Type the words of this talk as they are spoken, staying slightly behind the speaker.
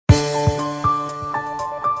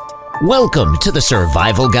Welcome to the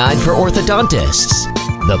Survival Guide for Orthodontists,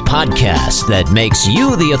 the podcast that makes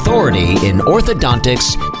you the authority in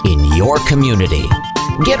orthodontics in your community.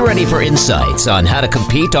 Get ready for insights on how to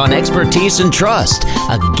compete on expertise and trust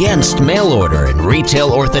against mail order and retail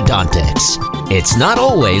orthodontics. It's not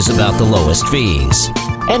always about the lowest fees.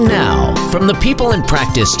 And now, from the People in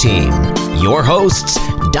Practice team, your hosts,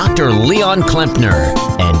 Dr. Leon Klempner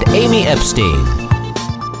and Amy Epstein.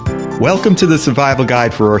 Welcome to the Survival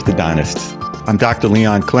Guide for Orthodontists. I'm Dr.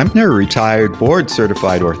 Leon Klempner, a retired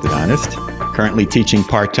board-certified orthodontist, currently teaching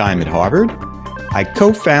part-time at Harvard. I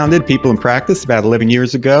co-founded People in Practice about 11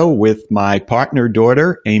 years ago with my partner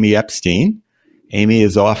daughter, Amy Epstein. Amy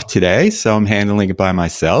is off today, so I'm handling it by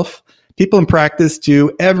myself. People in Practice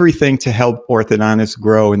do everything to help orthodontists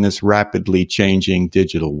grow in this rapidly changing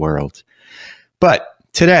digital world. But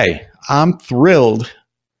today, I'm thrilled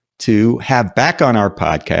to have back on our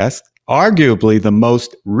podcast arguably the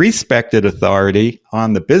most respected authority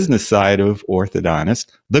on the business side of orthodontists,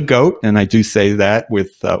 the GOAT, and I do say that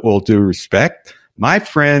with all due respect, my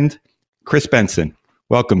friend, Chris Bentson.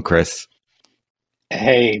 Welcome, Chris.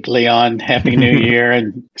 Hey, Leon, Happy New Year.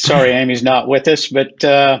 And sorry, Amy's not with us, but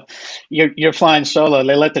you're flying solo.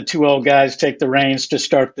 They let the two old guys take the reins to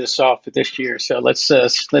start this off this year. So let's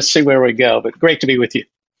see where we go, but great to be with you.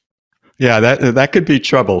 Yeah, that could be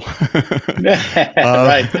trouble.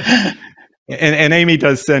 Right. And Amy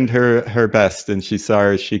does send her best, and she's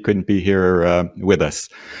sorry she couldn't be here with us.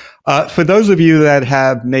 For those of you that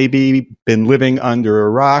have maybe been living under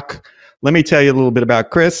a rock, let me tell you a little bit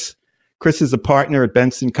about Chris. Chris is a partner at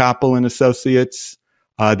Bentson, Copple and Associates.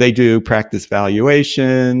 They do practice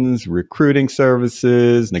valuations, recruiting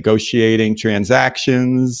services, negotiating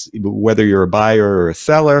transactions, whether you're a buyer or a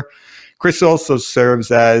seller. Chris also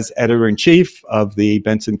serves as editor-in-chief of the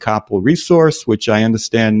Bentson Copple resource, which I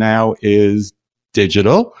understand now is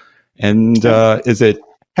digital. And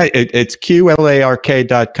it's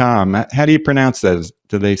QLARK.com. How do you pronounce that?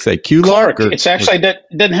 Do they say QLARK? It's actually, that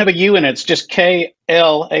doesn't have a U in it. It's just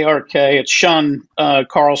KLARK. It's Sean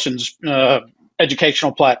Carlson's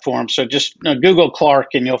educational platform. So just Google Clark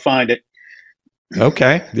and you'll find it.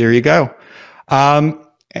 Okay, there you go.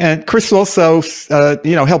 And Chris also,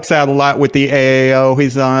 helps out a lot with the AAO.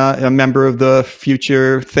 He's a member of the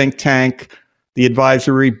Future think tank, the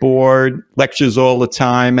advisory board, lectures all the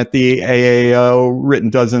time at the AAO, written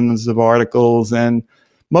dozens of articles, and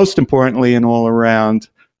most importantly, an all-around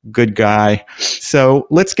good guy. So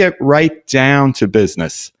let's get right down to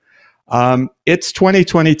business. It's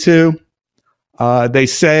 2022. They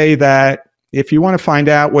say that if you want to find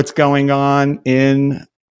out what's going on in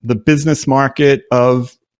the business market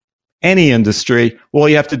of any industry, all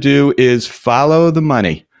you have to do is follow the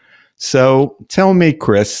money. So tell me,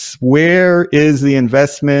 Chris, where is the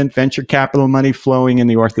investment, venture capital money flowing in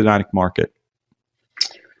the orthodontic market?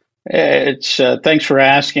 It's thanks for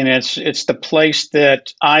asking. It's the place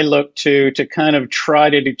that I look to kind of try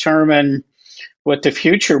to determine what the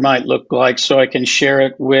future might look like, so I can share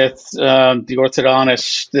it with the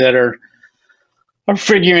orthodontists that are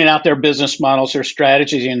figuring out their business models, their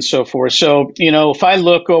strategies, and so forth. So, if I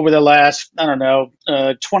look over the last,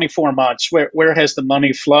 24 months, where has the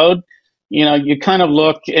money flowed? You kind of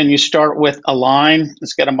look and you start with Align.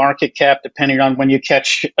 It's got a market cap, depending on when you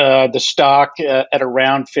catch the stock, at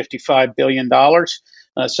around $55 billion.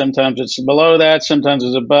 Sometimes it's below that, sometimes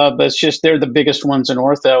it's above, but it's just they're the biggest ones in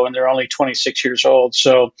ortho, and they're only 26 years old.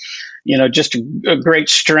 So, just a great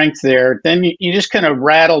strength there. Then you just kind of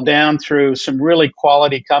rattle down through some really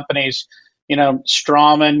quality companies.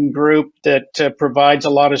 Straumann Group that provides a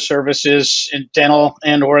lot of services in dental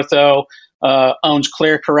and ortho, owns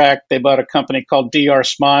ClearCorrect. They bought a company called DR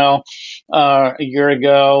Smile a year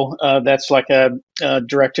ago. That's like a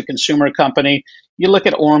direct-to-consumer company. You look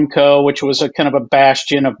at Ormco, which was a kind of a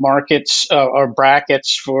bastion of markets or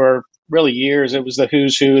brackets for really years. It was the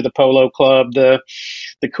who's who, the Polo Club, the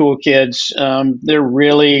cool kids. They're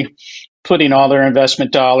really putting all their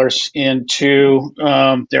investment dollars into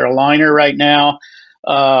their aligner right now,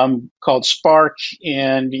 called Spark,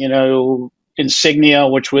 and Insignia,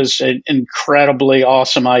 which was an incredibly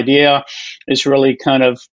awesome idea, is really kind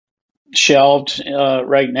of shelved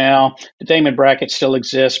right now. The Damon bracket still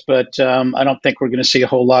exists, but I don't think we're going to see a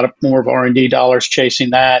whole lot of more of R&D dollars chasing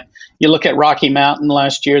that. You look at Rocky Mountain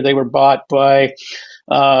last year; they were bought by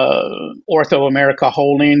Ortho America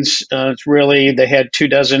Holdings. They had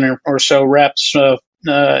 24 or so reps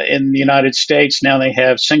in the United States. Now they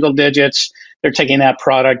have single digits. They're taking that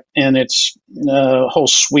product and its whole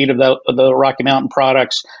suite of the Rocky Mountain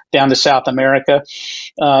products down to South America.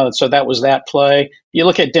 So that was that play. You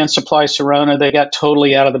look at Dentsply Sirona, they got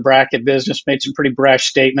totally out of the bracket business, made some pretty brash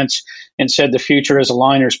statements and said the future is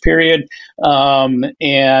aligners, period.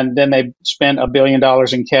 And then they spent $1 billion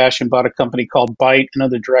in cash and bought a company called Byte,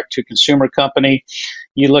 another direct-to-consumer company.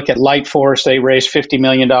 You look at Lightforce, they raised $50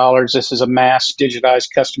 million. This is a mass digitized,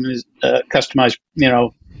 customized,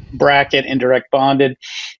 bracket, indirect bonded.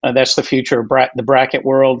 That's the future of the bracket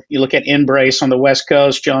world. You look at Embrace on the West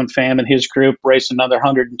Coast. John Pham and his group raised another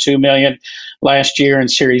 $102 million last year in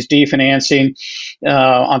Series D financing,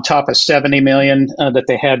 on top of $70 million that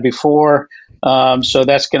they had before. So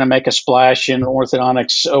that's going to make a splash in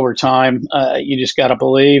orthodontics over time. You just got to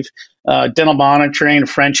believe. Dental Monitoring, a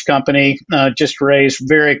French company, just raised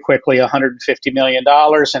very quickly $150 million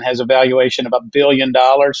and has a valuation of $1 billion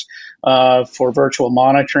for virtual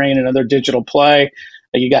monitoring and other digital play.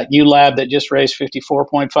 You got ULab that just raised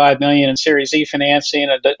 $54.5 million in Series E financing,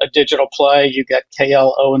 a digital play. You got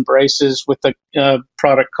KLO and Braces with a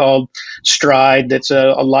product called Stride that's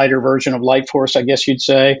a lighter version of Lightforce, I guess you'd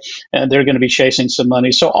say. And they're going to be chasing some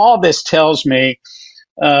money. So all this tells me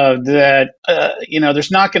that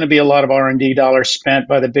there's not going to be a lot of R&D dollars spent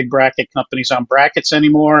by the big bracket companies on brackets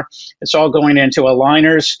anymore. It's all going into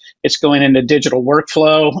aligners. It's going into digital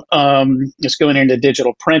workflow. It's going into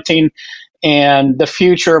digital printing. And the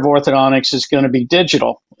future of orthodontics is going to be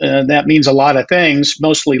digital. That means a lot of things,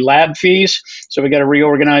 mostly lab fees. So we got to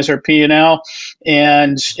reorganize our P&L.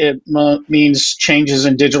 And it means changes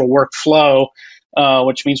in digital workflow,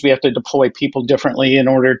 which means we have to deploy people differently in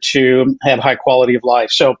order to have high quality of life.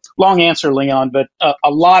 So long answer, Leon, but a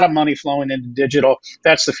lot of money flowing into digital.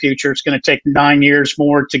 That's the future. It's going to take 9 years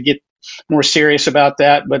more to get more serious about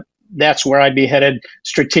that. But that's where I'd be headed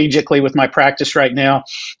strategically with my practice right now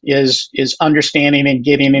is understanding and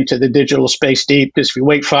getting into the digital space deep. Because if we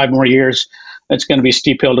wait 5 more years, it's going to be a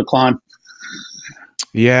steep hill to climb.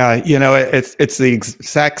 Yeah, it's the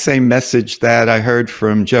exact same message that I heard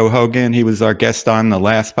from Joe Hogan. He was our guest on the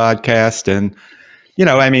last podcast. And,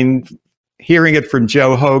 hearing it from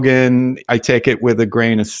Joe Hogan, I take it with a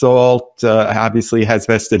grain of salt. Obviously has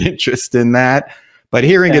vested interest in that. But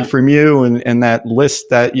hearing it from you and that list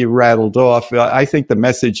that you rattled off, I think the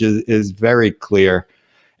message is very clear.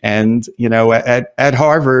 And, at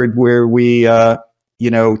Harvard, where we,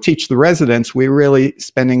 teach the residents, we're really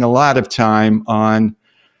spending a lot of time on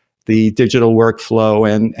the digital workflow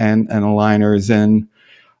and aligners. And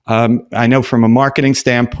I know from a marketing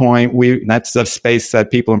standpoint, that's a space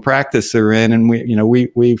that people in practice are in. And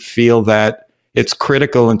we feel that it's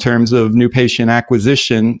critical in terms of new patient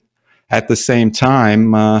acquisition at the same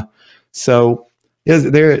time. So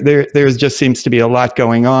there just seems to be a lot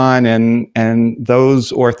going on, and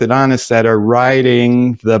those orthodontists that are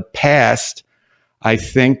riding the past, I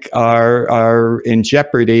think, are in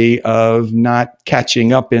jeopardy of not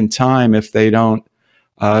catching up in time if they don't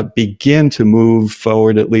begin to move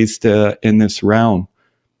forward, at least in this realm.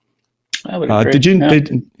 I would agree. Did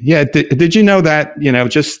you know that,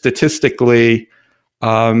 just statistically,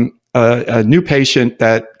 a new patient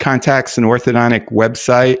that contacts an orthodontic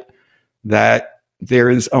website, that there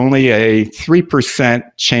is only a 3%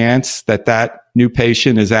 chance that new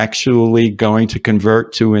patient is actually going to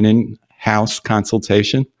convert to an in-house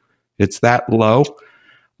consultation? It's that low.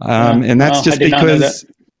 And that's just because,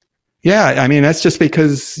 that's just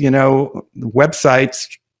because,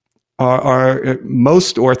 websites are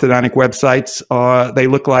most orthodontic websites they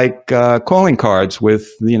look like calling cards with,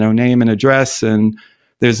 name and address, and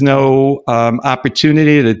there's no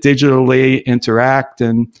opportunity to digitally interact.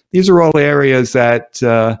 And these are all areas that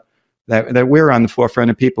we're on the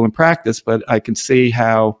forefront of people in practice, but I can see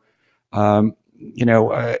how,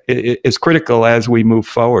 it is critical as we move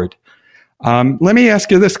forward. Let me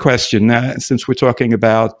ask you this question, since we're talking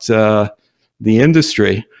about the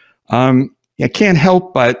industry. I can't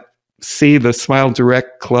help but see the Smile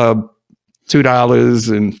Direct Club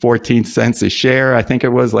 $2.14 a share. I think it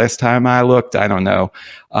was last time I looked. I don't know.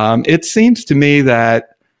 It seems to me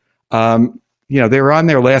that, they're on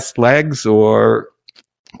their last legs, or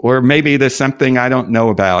maybe there's something I don't know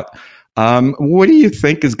about. What do you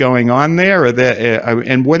think is going on there?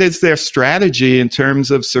 And what is their strategy in terms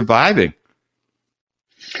of surviving?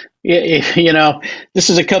 This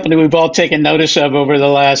is a company we've all taken notice of over the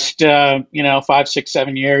last, 5, 6,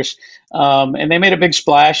 7 years. And they made a big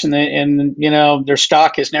splash, and their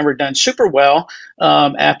stock has never done super well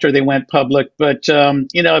after they went public. But,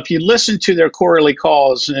 if you listen to their quarterly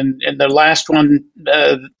calls, and the last one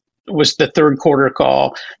was the third quarter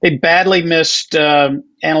call. They badly missed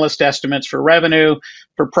analyst estimates for revenue,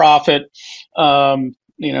 for profit,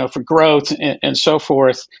 for growth, and so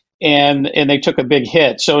forth. And they took a big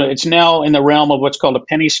hit. So it's now in the realm of what's called a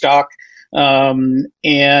penny stock. They have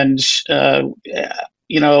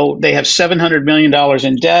 $700 million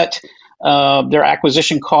in debt. Their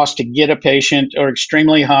acquisition costs to get a patient are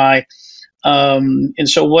extremely high. And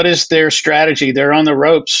so what is their strategy? They're on the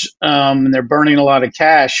ropes, and they're burning a lot of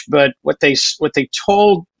cash. But what they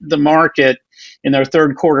told the market in their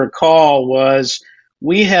third quarter call was,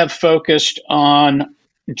 we have focused on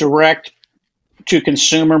direct to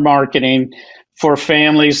consumer marketing for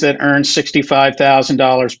families that earn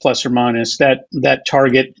 $65,000 plus or minus, that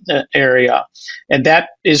target area. And that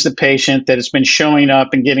is the patient that has been showing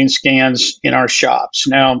up and getting scans in our shops.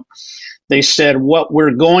 Now, they said what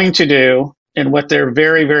we're going to do, and what they're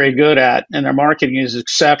very, very good at, and their marketing is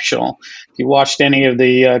exceptional. If you watched any of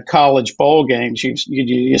the college bowl games,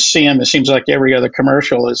 you see them. It seems like every other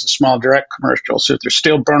commercial is a small direct commercial. So they're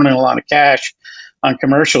still burning a lot of cash on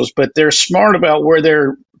commercials, but they're smart about where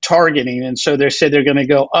they're targeting. And so they said they're going to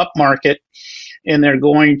go up market, and they're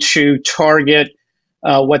going to target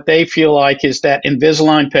what they feel like is that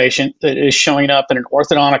Invisalign patient that is showing up in an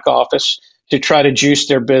orthodontic office to try to juice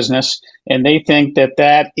their business. And they think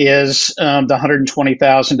that is the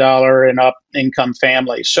 $120,000 and up income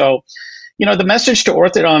family. So, the message to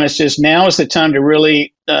orthodontists is now is the time to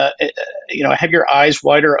really, have your eyes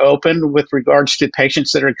wider open with regards to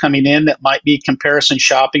patients that are coming in that might be comparison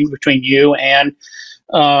shopping between you and,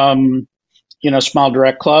 Smile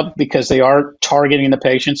Direct Club, because they are targeting the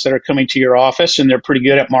patients that are coming to your office, and they're pretty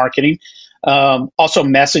good at marketing. Also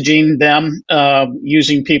messaging them,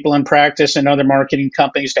 using people in practice and other marketing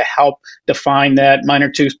companies to help define that minor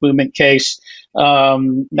tooth movement case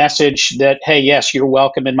message that, hey, yes, you're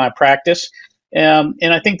welcome in my practice. And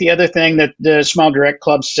I think the other thing that the Smile Direct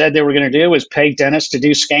Club said they were going to do is pay dentists to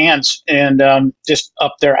do scans and just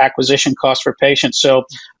up their acquisition costs for patients. So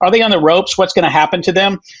are they on the ropes? What's going to happen to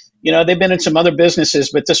them? They've been in some other businesses,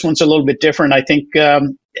 but this one's a little bit different. I think,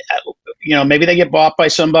 maybe they get bought by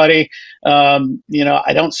somebody.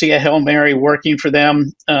 I don't see a Hail Mary working for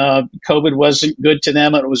them. COVID wasn't good to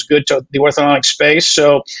them, and it was good to the orthodontic space.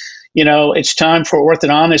 So, it's time for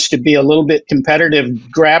orthodontists to be a little bit competitive.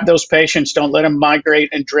 Grab those patients. Don't let them migrate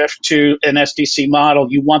and drift to an SDC model.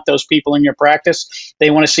 You want those people in your practice.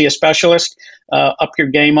 They want to see a specialist. Up your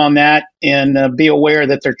game on that, and be aware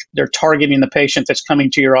that they're targeting the patient that's coming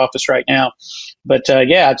to your office right now. But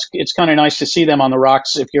it's kind of nice to see them on the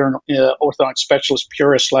rocks if you're an orthodontic specialist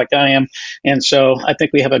purist like I am. And so I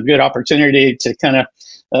think we have a good opportunity to kind of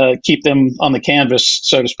keep them on the canvas,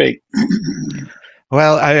 so to speak.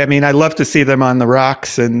 Well, I mean, I love to see them on the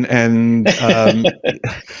rocks, and that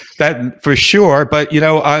for sure. But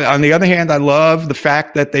on the other hand, I love the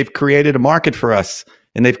fact that they've created a market for us,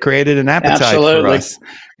 and they've created an appetite Absolutely. for us.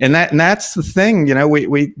 And that's the thing.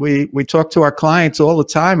 We talk to our clients all the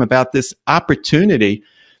time about this opportunity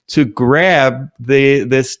to grab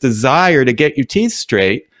this desire to get your teeth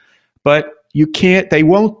straight, but you can't. They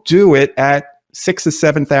won't do it at $6,000 or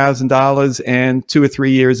 $7,000 and 2 or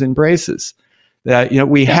 3 years in braces.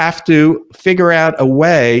 We have to figure out a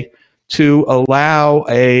way to allow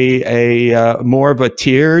a more of a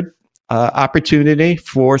tiered opportunity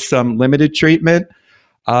for some limited treatment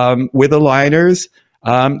with aligners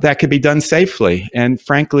that can be done safely. And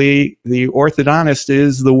frankly, the orthodontist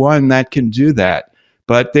is the one that can do that.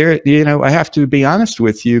 But I have to be honest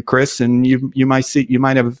with you, Chris, and you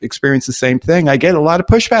might have experienced the same thing. I get a lot of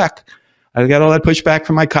pushback. I get a lot of pushback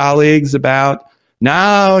from my colleagues about,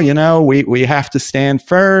 no, we have to stand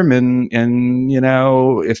firm, and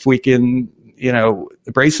if we can,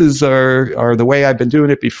 the braces are the way I've been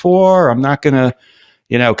doing it before. I'm not going to,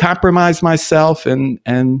 compromise myself, and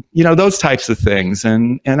those types of things.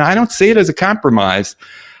 And I don't see it as a compromise.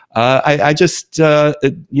 I just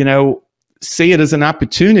see it as an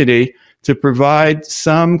opportunity to provide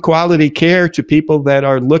some quality care to people that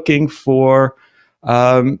are looking for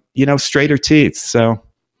straighter teeth. So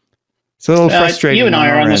it's a little frustrating. You and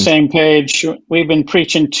I are on the same page. We've been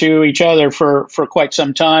preaching to each other for quite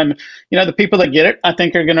some time. The people that get it, I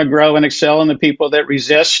think, are going to grow and excel, and the people that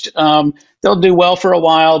resist, they'll do well for a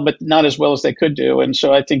while, but not as well as they could do. And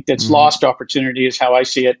so I think that's lost opportunity is how I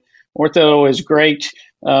see it. Ortho is great.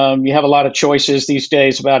 You have a lot of choices these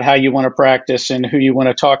days about how you want to practice and who you want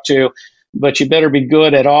to talk to, but you better be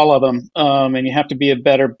good at all of them. And you have to be a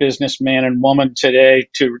better businessman and woman today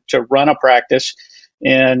to run a practice.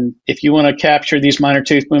 And if you want to capture these minor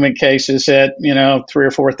tooth movement cases at, $3,000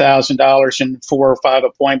 or $4,000 in 4 or 5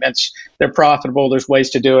 appointments, they're profitable. There's ways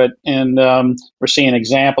to do it. And we're seeing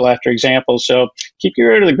example after example. So keep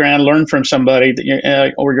your ear to the ground, learn from somebody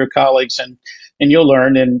or your colleagues, and you'll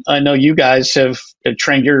learn. And I know you guys have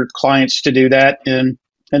trained your clients to do that, and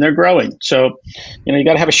they're growing. So, you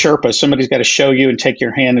got to have a Sherpa. Somebody's got to show you and take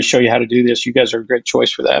your hand and show you how to do this. You guys are a great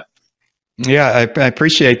choice for that. Yeah, I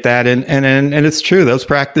appreciate that, and it's true. Those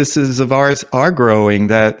practices of ours are growing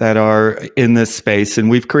that are in this space, and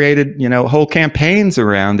we've created whole campaigns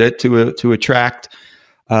around it to attract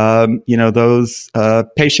those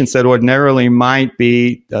patients that ordinarily might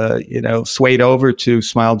be swayed over to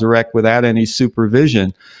Smile Direct without any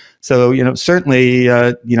supervision. So certainly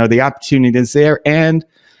the opportunity is there, and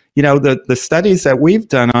the studies that we've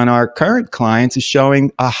done on our current clients is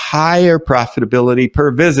showing a higher profitability per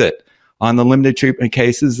visit on the limited treatment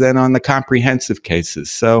cases than on the comprehensive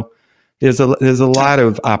cases. So there's a lot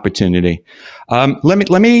of opportunity.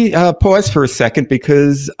 Let me pause for a second,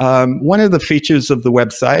 because one of the features of the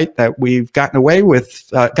website that we've gotten away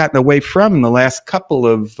from in the last couple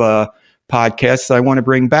of podcasts I want to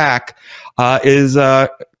bring back is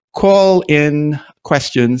call in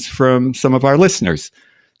questions from some of our listeners.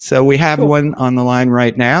 So we have one on the line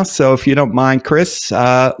right now. So if you don't mind, Chris,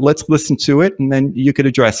 let's listen to it, and then you could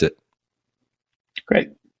address it. Great.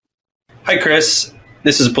 Hi, Chris.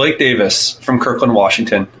 This is Blake Davis from Kirkland,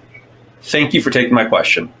 Washington. Thank you for taking my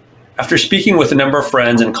question. After speaking with a number of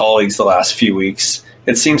friends and colleagues the last few weeks,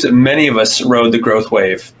 it seems that many of us rode the growth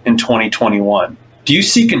wave in 2021. Do you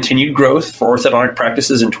see continued growth for orthodontic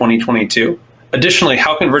practices in 2022? Additionally,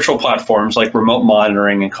 how can virtual platforms like remote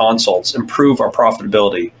monitoring and consults improve our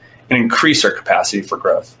profitability and increase our capacity for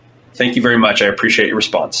growth? Thank you very much. I appreciate your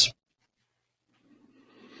response.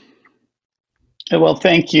 Well,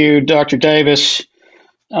 thank you, Dr. Davis.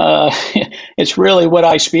 It's really what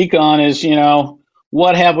I speak on is,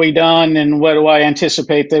 what have we done and what do I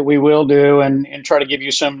anticipate that we will do, and try to give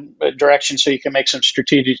you some direction so you can make some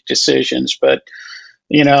strategic decisions. But,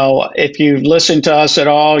 if you've listened to us at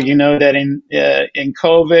all, you know that in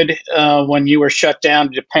COVID, when you were shut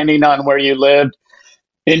down, depending on where you lived,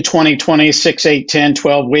 in 2020, 6, 8, 10,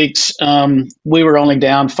 12 weeks, we were only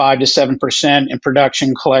down 5 to 7% in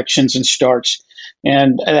production, collections, and starts.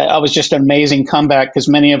 And it was just an amazing comeback, because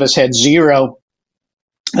many of us had zero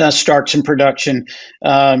starts in production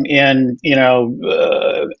in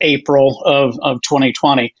April of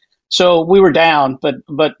 2020. So we were down, but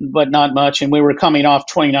not much, and we were coming off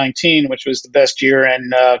 2019, which was the best year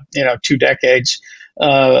in 2 decades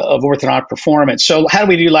of orthodontic performance. So how did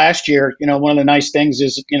we do last year? One of the nice things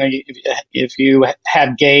is if you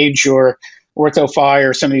have Gauge or OrthoFi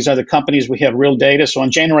or some of these other companies, we have real data. So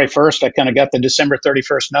on January 1st, I kind of got the December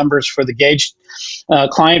 31st numbers for the Gauge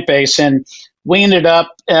client base. And we ended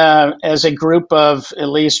up as a group of at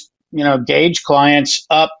least, Gauge clients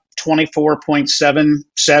up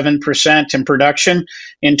 24.77% in production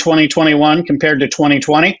in 2021 compared to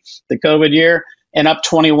 2020, the COVID year, and up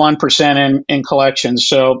 21% in collections.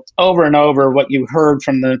 So over and over, what you heard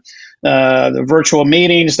from the virtual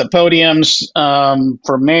meetings, the podiums,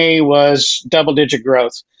 for me was double-digit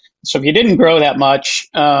growth. So if you didn't grow that much,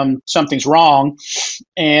 something's wrong.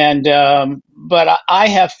 And but I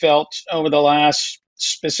have felt over the last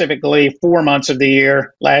specifically 4 months of the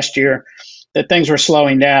year, last year, that things were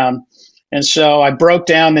slowing down. And so I broke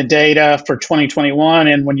down the data for 2021,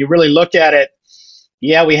 and when you really look at it,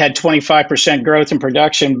 yeah, we had 25% growth in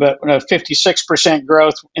production, but 56%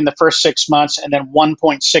 growth in the first 6 months, and then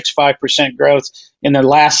 1.65% growth in the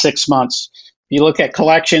last 6 months. If you look at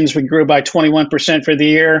collections, we grew by 21% for the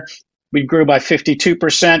year. We grew by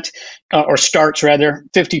 52%, or starts rather,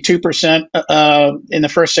 52% in the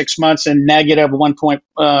first 6 months, and negative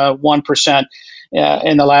 1.1%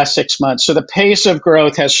 in the last 6 months. So the pace of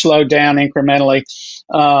growth has slowed down incrementally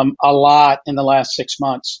a lot in the last 6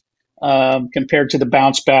 months. Compared to the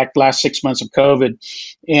bounce back last 6 months of COVID.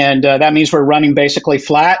 And that means we're running basically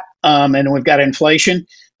flat, and we've got inflation.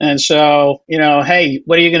 And so, hey,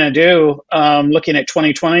 what are you going to do? Looking at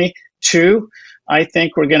 2022, I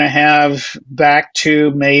think we're going to have back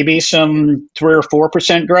to maybe some 3 or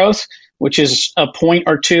 4% growth, which is a point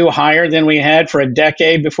or two higher than we had for a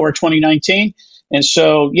decade before 2019. And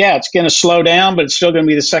so, yeah, it's going to slow down, but it's still going to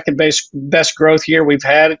be the second best growth year we've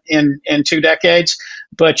had in 2 decades.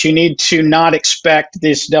 But you need to not expect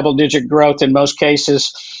this double-digit growth in most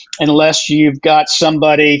cases unless you've got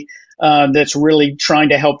somebody that's really trying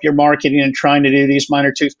to help your marketing and trying to do these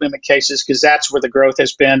minor tooth movement cases, because that's where the growth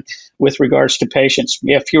has been with regards to patients.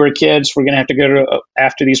 We have fewer kids. We're going to have to go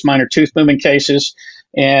after these minor tooth movement cases.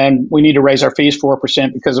 and we need to raise our fees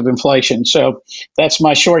 4% because of inflation. So that's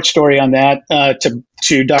my short story on that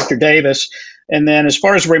to Dr. Davis. And then as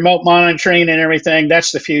far as remote monitoring and everything,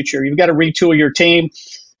 that's the future. You've got to retool your team.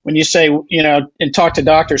 When you say, and talk to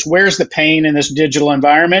doctors, where's the pain in this digital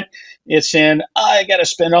environment? It's in, I got to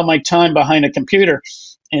spend all my time behind a computer.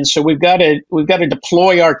 And so we've got to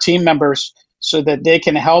deploy our team members so that they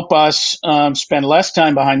can help us spend less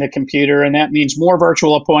time behind the computer. And that means more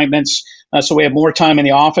virtual appointments. So we have more time in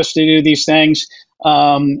the office to do these things.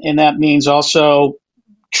 And that means also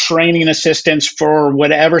training assistants for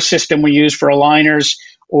whatever system we use for aligners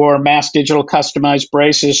or mass digital customized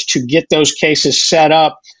braces to get those cases set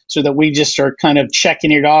up so that we just are kind of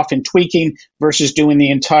checking it off and tweaking versus doing the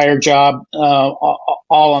entire job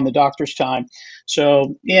all on the doctor's time.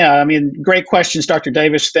 So, yeah, I mean, great questions, Dr.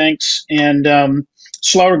 Davis. Thanks. And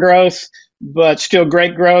slower growth, but still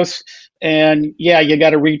great growth. And, yeah, you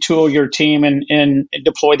got to retool your team and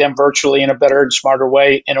deploy them virtually in a better and smarter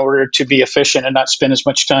way in order to be efficient and not spend as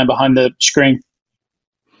much time behind the screen.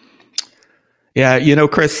 Yeah,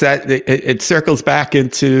 Chris, that it circles back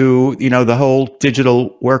into, the whole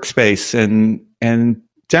digital workspace and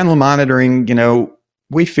dental monitoring.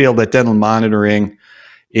 We feel that dental monitoring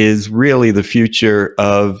is really the future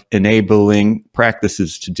of enabling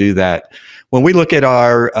practices to do that. When we look at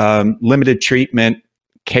our limited treatment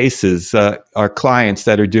cases, our clients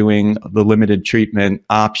that are doing the limited treatment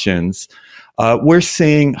options, we're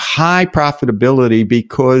seeing high profitability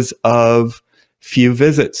because of few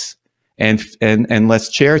visits and less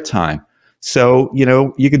chair time. So,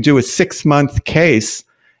 you could do a 6-month case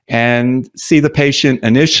and see the patient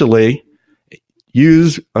initially,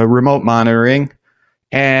 use a remote monitoring,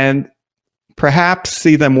 and perhaps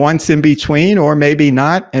see them once in between or maybe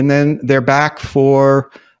not, and then they're back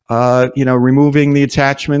for removing the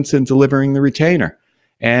attachments and delivering the retainer.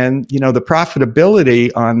 And the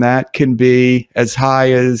profitability on that can be as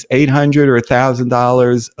high as $800 or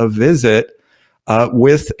 $1,000 a visit,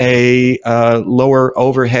 with a lower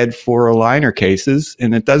overhead for aligner cases.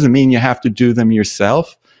 And it doesn't mean you have to do them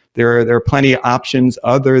yourself. There are plenty of options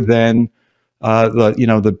other than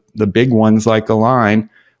the big ones like Align,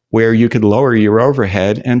 where you could lower your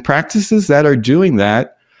overhead. And practices that are doing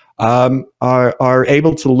that are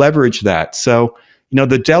able to leverage that. So,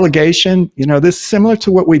 the delegation, this is similar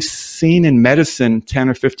to what we've seen in medicine 10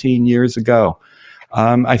 or 15 years ago.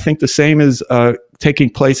 I think the same is taking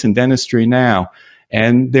place in dentistry now.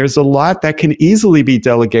 And there's a lot that can easily be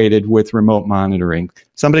delegated with remote monitoring.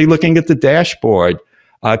 Somebody looking at the dashboard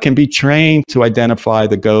can be trained to identify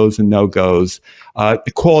the goes and no-goes,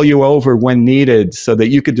 call you over when needed so that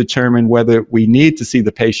you could determine whether we need to see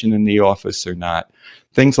the patient in the office or not,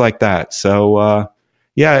 things like that. So,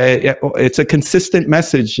 it's a consistent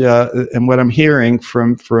message, and what I'm hearing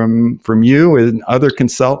from you and other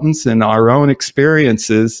consultants and our own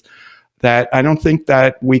experiences that I don't think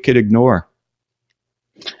that we could ignore.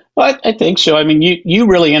 Well, I think so. I mean, you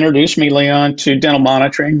really introduced me, Leon, to dental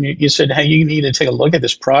monitoring. You said, hey, you need to take a look at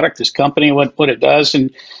this product, this company, what it does.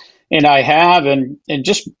 And I have, and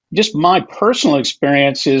just my personal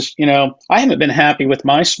experience is, I haven't been happy with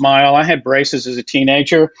my smile. I had braces as a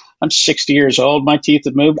teenager. I'm 60 years old. My teeth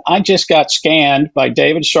have moved. I just got scanned by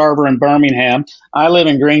David Sharver in Birmingham. I live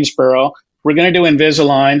in Greensboro. We're going to do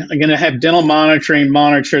Invisalign. I'm going to have dental monitoring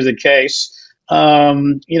monitor the case.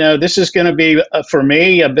 This is going to be, for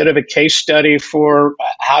me, a bit of a case study for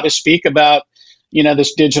how to speak about,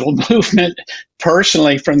 this digital movement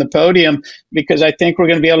personally from the podium, because I think we're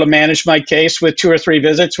going to be able to manage my case with 2 or 3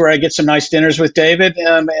 visits where I get some nice dinners with David,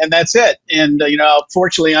 and that's it. And,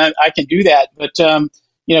 fortunately, I can do that. But,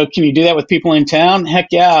 can you do that with people in town? Heck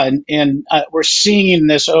yeah. And we're seeing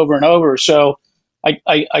this over and over. So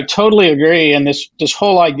I totally agree. And this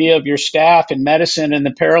whole idea of your staff in medicine and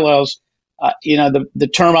the parallels, the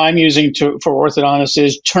term I'm using for orthodontists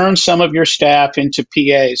is turn some of your staff into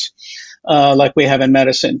PAs, like we have in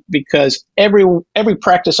medicine, because every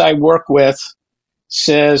practice I work with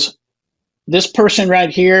says, this person right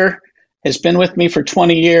here has been with me for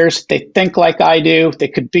 20 years. They think like I do. They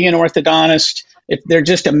could be an orthodontist. They're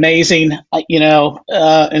just amazing,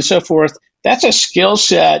 and so forth. That's a skill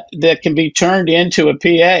set that can be turned into a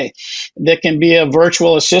PA, that can be a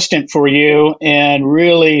virtual assistant for you and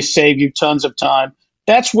really save you tons of time.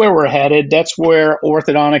 That's where we're headed. That's where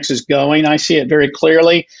orthodontics is going. I see it very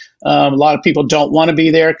clearly. A lot of people don't want to be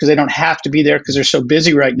there because they don't have to be there because they're so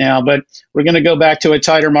busy right now. But we're going to go back to a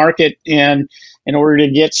tighter market, and in order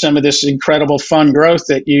to get some of this incredible fun growth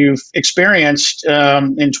that you've experienced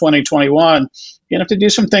in 2021, you have to do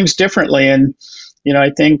some things differently. And I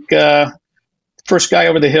think first guy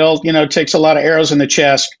over the hill, takes a lot of arrows in the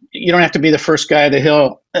chest. You don't have to be the first guy of the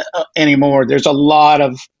hill anymore. There's a lot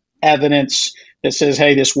of evidence that says,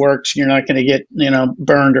 hey, this works. You're not going to get,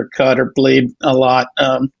 burned or cut or bleed a lot.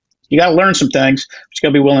 You got to learn some things, but you got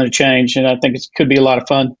to be willing to change. And I think it could be a lot of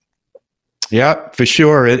fun. Yeah, for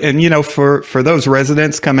sure. And for those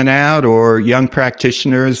residents coming out or young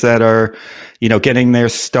practitioners that are, getting their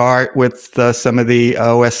start with some of the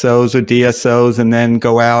OSOs or DSOs and then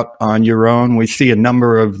go out on your own, we see a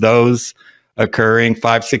number of those occurring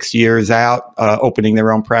 5-6 years out, opening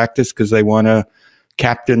their own practice because they want to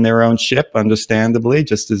captain their own ship, understandably,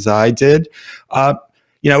 just as I did.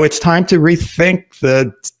 It's time to rethink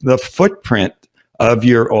the footprint of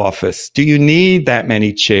your office. Do you need that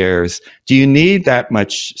many chairs? Do you need that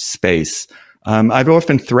much space? I've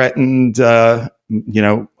often threatened, our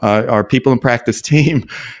people in practice team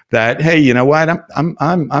that, hey, you know what?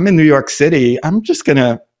 I'm in New York City. I'm just going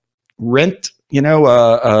to rent, an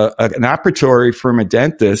operatory from a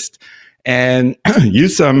dentist and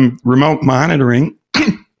use some remote monitoring.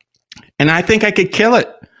 And I think I could kill it.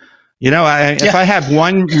 If I have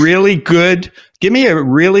one really good, give me a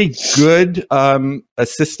really good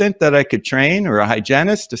assistant that I could train, or a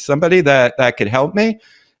hygienist, or somebody that could help me.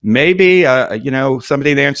 Maybe,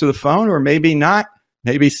 somebody to answer the phone, or maybe not.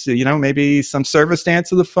 Maybe, maybe some service to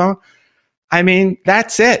answer the phone. I mean,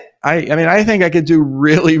 that's it. I think I could do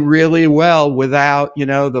really, really well without, the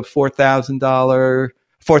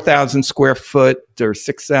 $4,000 square foot or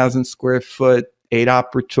 6,000 square foot, 8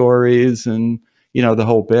 operatories, and, the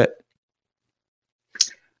whole bit.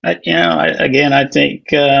 I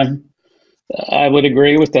think I would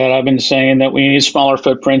agree with that. I've been saying that we need smaller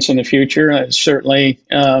footprints in the future. Certainly,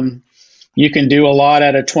 you can do a lot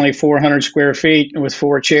at a 2,400 square feet with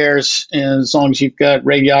 4 chairs, and as long as you've got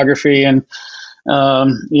radiography and a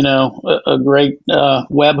great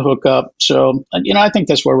web hookup. So, I think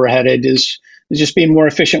that's where we're headed is just being more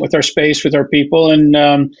efficient with our space, with our people, and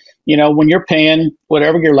when you're paying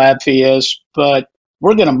whatever your lab fee is, but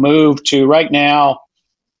we're going to move to right now.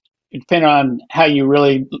 Depending on how you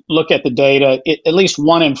really look at the data, at least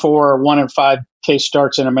 1 in 4 or 1 in 5 case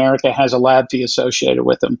starts in America has a lab fee associated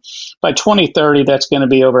with them. By 2030, that's going to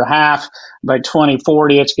be over half. By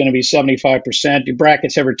 2040, it's going to be 75%. Do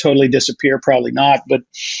brackets ever totally disappear? Probably not. But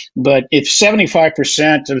if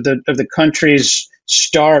 75% of the country's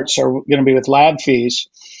starts are going to be with lab fees,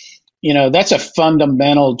 that's a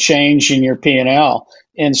fundamental change in your P&L.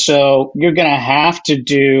 And so you're going to have to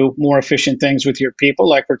do more efficient things with your people,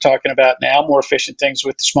 like we're talking about now, more efficient things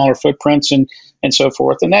with smaller footprints and so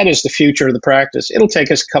forth. And that is the future of the practice. It'll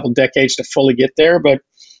take us a couple decades to fully get there, but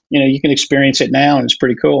you can experience it now, and it's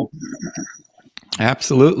pretty cool.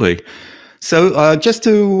 Absolutely. So just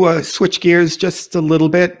to switch gears just a little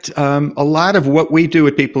bit, a lot of what we do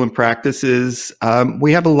with people in practice is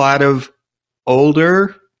we have a lot of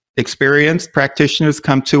older, experienced practitioners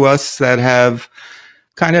come to us that have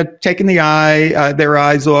kind of taken their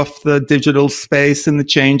eyes off the digital space and the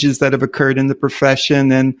changes that have occurred in the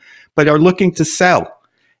profession, but are looking to sell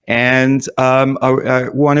and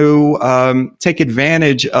want to take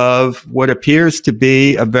advantage of what appears to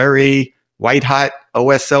be a very white-hot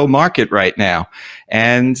OSO market right now.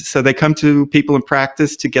 And so they come to people in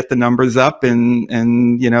practice to get the numbers up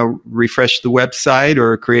and refresh the website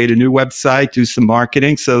or create a new website, do some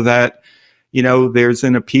marketing so that there's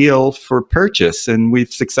an appeal for purchase. And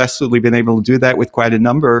we've successfully been able to do that with quite a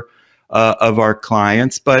number of our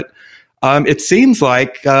clients. But it seems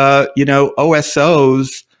like,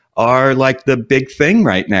 OSOs are like the big thing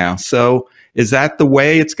right now. So is that the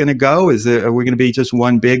way it's going to go? Are we going to be just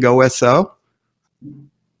one big OSO?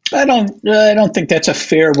 I don't think that's a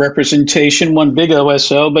fair representation, one big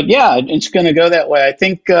OSO. But yeah, it's going to go that way. I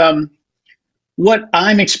think what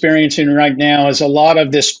I'm experiencing right now is a lot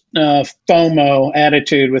of this FOMO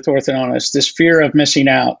attitude with orthodontists, this fear of missing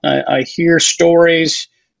out. I hear stories,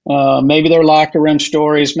 maybe they're locker room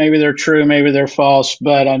stories, maybe they're true, maybe they're false,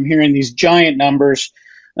 but I'm hearing these giant numbers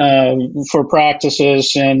for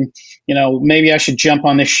practices, and maybe I should jump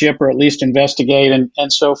on this ship or at least investigate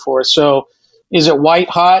and so forth. So is it white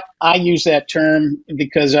hot? I use that term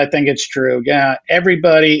because I think it's true. Yeah,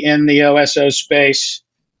 everybody in the OSO space,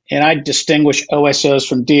 and I distinguish OSOs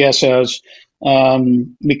from DSOs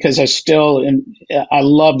because I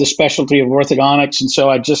love the specialty of orthodontics, and so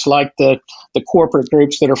I just like the corporate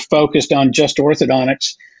groups that are focused on just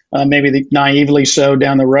orthodontics. Maybe naively so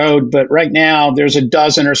down the road, but right now there's a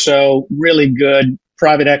dozen or so really good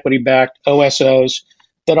private equity-backed OSOs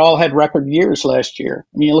that all had record years last year.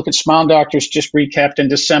 I mean, you look at Smile Doctors just recapped in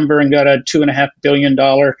December and got a $2.5 billion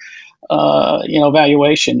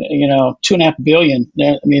valuation. $2.5 billion.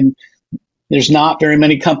 I mean, There's not very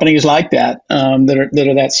many companies like that that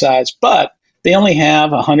are that size, but they only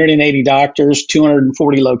have 180 doctors,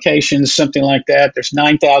 240 locations, something like that. There's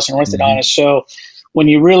 9,000 orthodontists. So when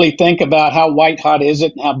you really think about how white hot is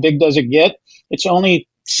it and how big does it get, it's only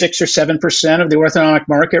 6 or 7% of the orthodontic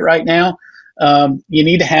market right now. You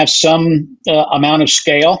need to have some amount of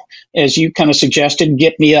scale, as you kind of suggested,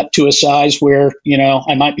 get me up to a size where,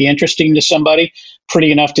 I might be interesting to somebody,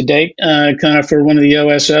 pretty enough to date, kind of for one of the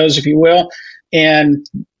OSOs, if you will. And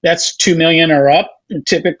that's 2 million or up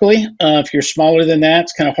typically. If you're smaller than that,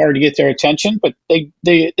 it's kind of hard to get their attention, but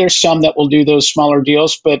there's some that will do those smaller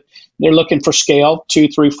deals, but they're looking for scale. 2,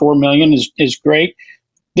 3, 4 million is great.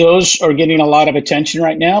 Those are getting a lot of attention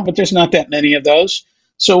right now, but there's not that many of those.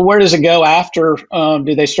 So where does it go after?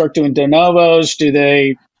 Do they start doing de novos? Do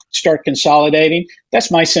they start consolidating?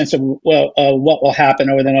 That's my sense of what will happen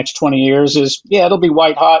over the next 20 years is, it'll be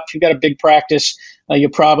white hot. If you've got a big practice,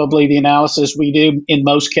 the analysis we do in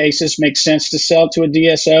most cases makes sense to sell to a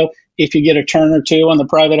DSO if you get a turn or two on the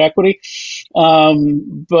private equity.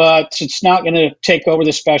 But it's not going to take over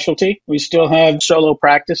the specialty. We still have solo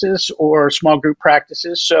practices or small group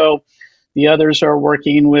practices. So the others are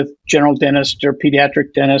working with general dentists or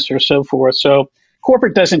pediatric dentists or so forth. So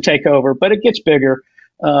corporate doesn't take over, but it gets bigger.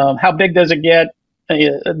 How big does it get?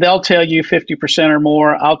 They'll tell you 50% or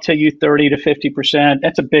more. I'll tell you 30 to 50%.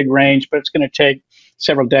 That's a big range, but it's going to take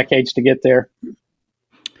several decades to get there.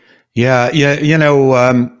 Yeah.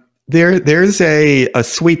 There's a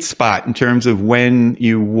sweet spot in terms of when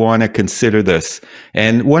you want to consider this.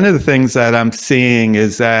 And one of the things that I'm seeing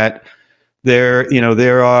is that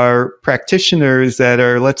there are practitioners that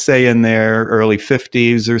are, let's say, in their early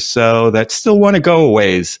 50s or so that still want to go a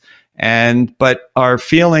ways, but are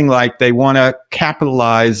feeling like they want to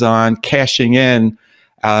capitalize on cashing in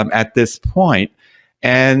at this point.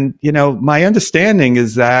 And, my understanding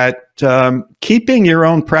is that keeping your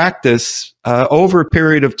own practice over a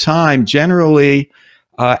period of time generally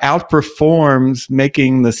outperforms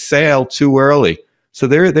making the sale too early. So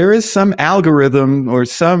there is some algorithm or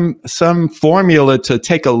some formula to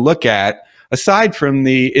take a look at, aside from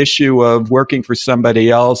the issue of working for somebody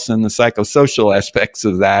else and the psychosocial aspects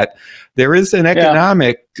of that. There is an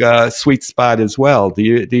economic sweet spot as well. Do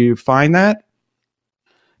you find that?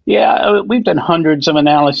 Yeah, we've done hundreds of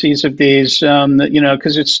analyses of these,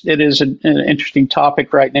 because it is an interesting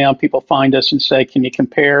topic right now. People find us and say, can you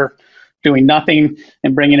compare doing nothing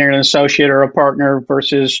and bringing in an associate or a partner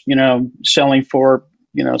versus, selling for,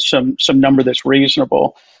 some number that's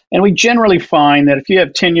reasonable. And we generally find that if you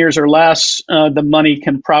have 10 years or less, the money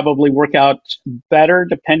can probably work out better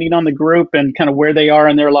depending on the group and kind of where they are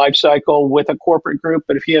in their life cycle with a corporate group.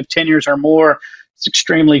 But if you have 10 years or more, it's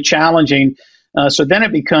extremely challenging. So then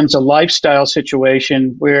it becomes a lifestyle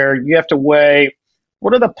situation where you have to weigh,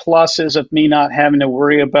 what are the pluses of me not having to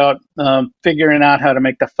worry about figuring out how to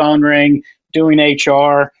make the phone ring, doing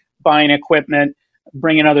HR, buying equipment,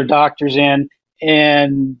 bringing other doctors in,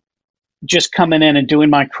 and just coming in and doing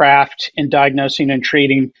my craft and diagnosing and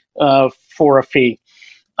treating for a fee.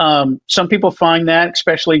 Some people find that,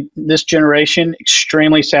 especially this generation,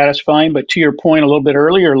 extremely satisfying. But to your point a little bit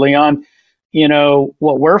earlier, Leon,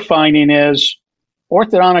 what we're finding is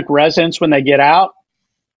orthodontic residents, when they get out,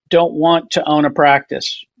 don't want to own a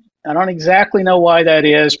practice. I don't exactly know why that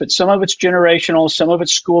is, but some of it's generational, some of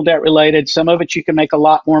it's school debt related, some of it you can make a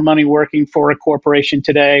lot more money working for a corporation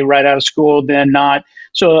today right out of school than not.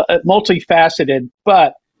 So multifaceted,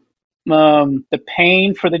 but the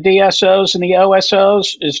pain for the DSOs and the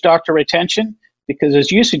OSOs is doctor retention, because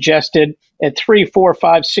as you suggested, at 3, 4,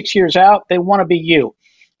 5, 6 years out, they want to be you.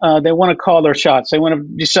 They want to call their shots. They want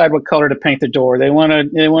to decide what color to paint the door. They want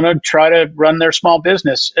to try to run their small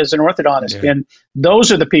business as an orthodontist. Yeah. And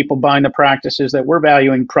those are the people buying the practices that we're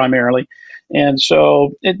valuing primarily. And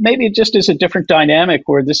so maybe it just is a different dynamic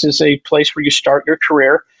where this is a place where you start your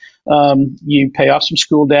career. You pay off some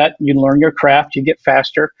school debt, you learn your craft, you get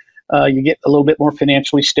faster, you get a little bit more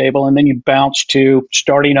financially stable, and then you bounce to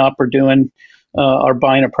starting up or doing or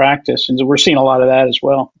buying a practice. And so we're seeing a lot of that as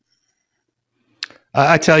well.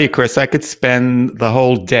 I tell you, Chris, I could spend the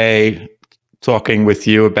whole day talking with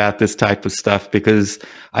you about this type of stuff because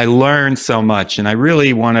I learned so much, and I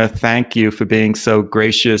really want to thank you for being so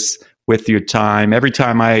gracious with your time. Every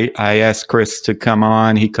time I ask Chris to come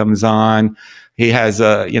on, he comes on. He has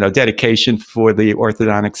a dedication for the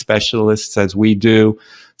orthodontic specialists, as we do.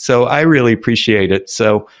 So I really appreciate it.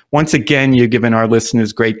 So once again, you're giving our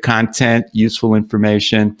listeners great content, useful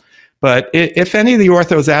information. But if any of the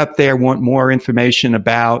orthos out there want more information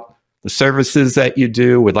about the services that you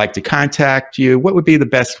do, would like to contact you, what would be the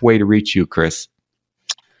best way to reach you, Chris?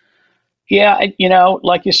 Yeah,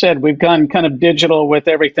 like you said, we've gone kind of digital with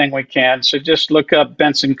everything we can. So just look up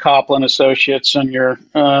Bentson, Copple and Associates on your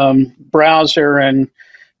browser, and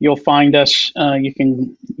you'll find us. You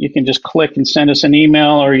can just click and send us an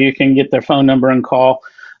email, or you can get their phone number and call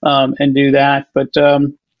and do that. But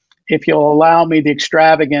if you'll allow me the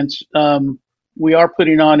extravagance, we are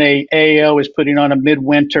putting on AAO is putting on a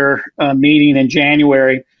midwinter meeting in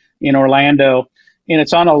January in Orlando. And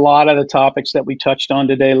it's on a lot of the topics that we touched on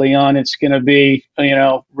today, Leon. It's going to be,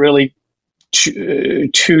 really 2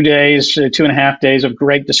 days, 2.5 days of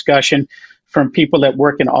great discussion from people that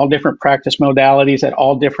work in all different practice modalities at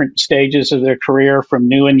all different stages of their career, from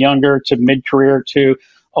new and younger to mid-career to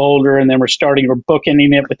older. And then we're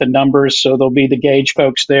bookending it with the numbers. So there'll be the Gauge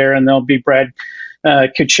folks there, and there'll be Brad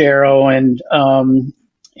Cuchero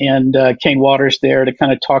and Kane Waters there to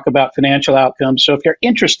kind of talk about financial outcomes. So if you're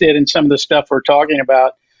interested in some of the stuff we're talking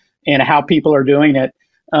about and how people are doing it,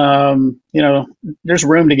 there's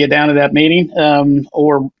room to get down to that meeting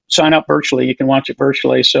or sign up virtually. You can watch it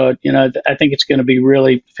virtually. So, I think it's going to be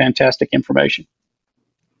really fantastic information.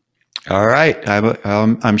 All right.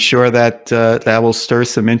 I'm sure that that will stir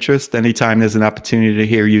some interest. Anytime there's an opportunity to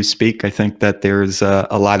hear you speak, I think that there's a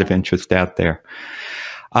lot of interest out there.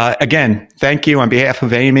 Again, thank you on behalf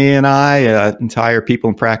of Amy and I, entire People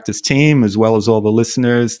in Practice team, as well as all the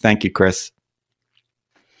listeners. Thank you, Chris.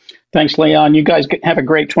 Thanks, Leon. You guys have a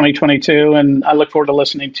great 2022, and I look forward to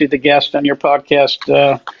listening to the guest on your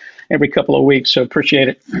podcast every couple of weeks. So appreciate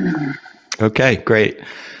it. Okay, great.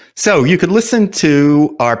 So you could listen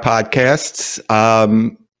to our podcasts,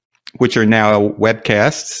 which are now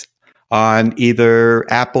webcasts, on either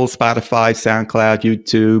Apple, Spotify, SoundCloud,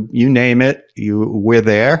 YouTube, you name it, we're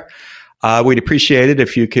there. We'd appreciate it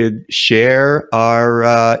if you could share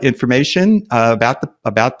our information about the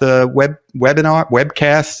webinar,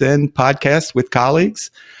 webcasts, and podcasts with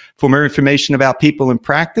colleagues. For more information about People in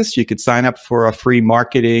Practice, you could sign up for a free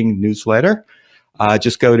marketing newsletter.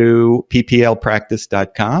 Just go to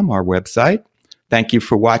pplpractice.com, our website. Thank you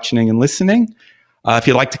for watching and listening. If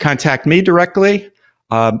you'd like to contact me directly,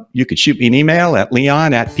 you could shoot me an email at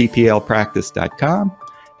leon@pplpractice.com.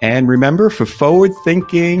 And remember, for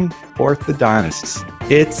forward-thinking orthodontists,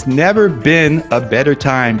 it's never been a better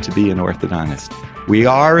time to be an orthodontist. We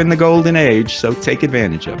are in the golden age, so take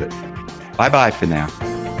advantage of it. Bye-bye for now.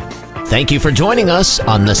 Thank you for joining us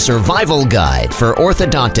on the Survival Guide for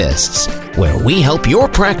Orthodontists, where we help your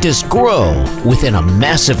practice grow within a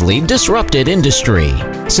massively disrupted industry.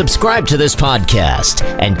 Subscribe to this podcast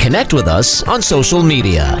and connect with us on social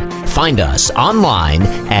media. Find us online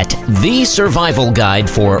at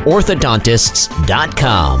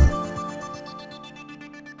thesurvivalguidefororthodontists.com.